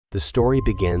The story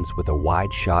begins with a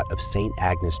wide shot of St.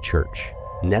 Agnes Church,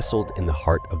 nestled in the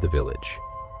heart of the village,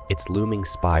 its looming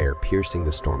spire piercing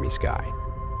the stormy sky.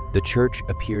 The church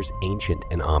appears ancient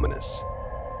and ominous,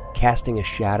 casting a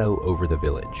shadow over the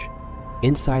village.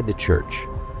 Inside the church,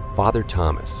 Father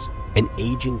Thomas, an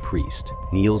aging priest,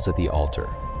 kneels at the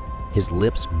altar, his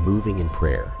lips moving in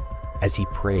prayer. As he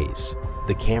prays,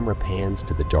 the camera pans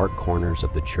to the dark corners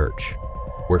of the church,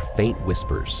 where faint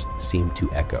whispers seem to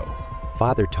echo.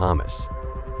 Father Thomas,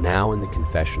 now in the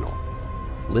confessional,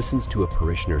 listens to a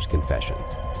parishioner's confession.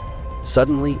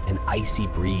 Suddenly, an icy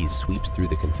breeze sweeps through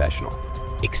the confessional,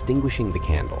 extinguishing the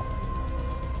candle.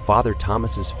 Father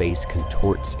Thomas's face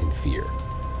contorts in fear.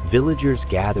 Villagers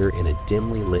gather in a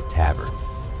dimly lit tavern,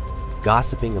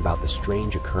 gossiping about the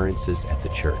strange occurrences at the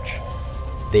church.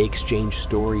 They exchange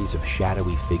stories of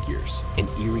shadowy figures and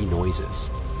eerie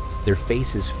noises, their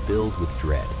faces filled with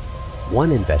dread.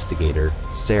 One investigator,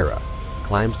 Sarah,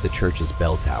 climbs the church's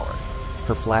bell tower,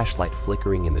 her flashlight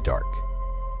flickering in the dark.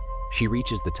 She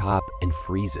reaches the top and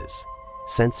freezes,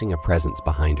 sensing a presence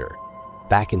behind her.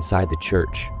 Back inside the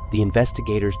church, the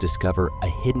investigators discover a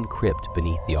hidden crypt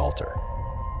beneath the altar.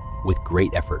 With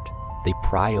great effort, they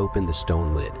pry open the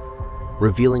stone lid,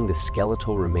 revealing the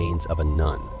skeletal remains of a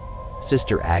nun,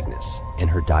 Sister Agnes, and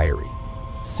her diary.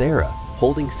 Sarah,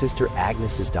 holding Sister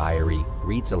Agnes's diary,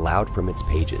 reads aloud from its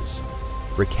pages,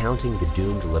 recounting the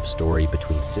doomed love story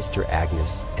between Sister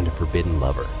Agnes and a forbidden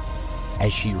lover.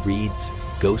 As she reads,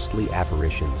 ghostly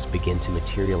apparitions begin to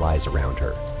materialize around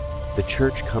her. The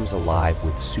church comes alive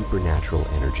with supernatural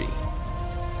energy.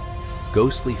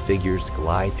 Ghostly figures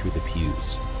glide through the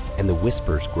pews, and the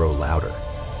whispers grow louder.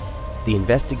 The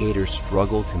investigators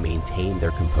struggle to maintain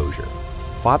their composure.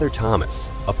 Father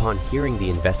Thomas, upon hearing the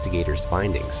investigators'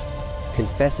 findings,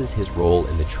 confesses his role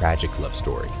in the tragic love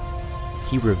story.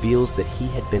 He reveals that he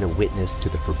had been a witness to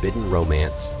the forbidden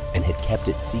romance and had kept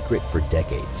it secret for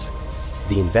decades.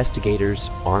 The investigators,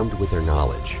 armed with their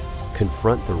knowledge,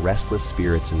 confront the restless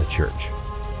spirits in the church.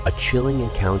 A chilling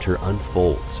encounter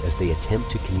unfolds as they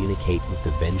attempt to communicate with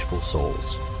the vengeful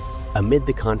souls. Amid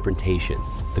the confrontation,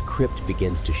 the crypt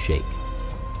begins to shake,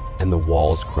 and the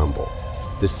walls crumble.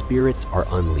 The spirits are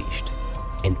unleashed,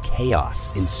 and chaos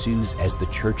ensues as the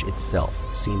church itself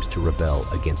seems to rebel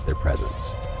against their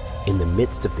presence. In the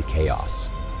midst of the chaos,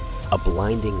 a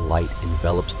blinding light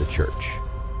envelops the church,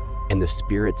 and the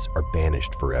spirits are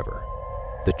banished forever.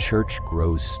 The church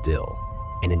grows still,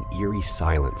 and an eerie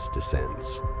silence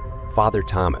descends. Father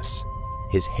Thomas,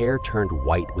 his hair turned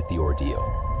white with the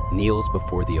ordeal, kneels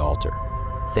before the altar,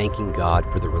 thanking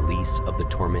God for the release of the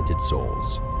tormented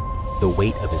souls. The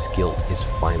weight of his guilt is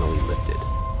finally lifted.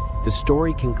 The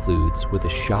story concludes with a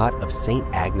shot of St.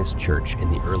 Agnes Church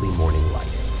in the early morning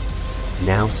light,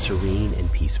 now serene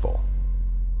and peaceful.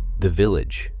 The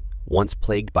village, once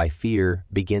plagued by fear,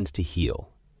 begins to heal,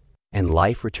 and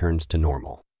life returns to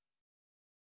normal.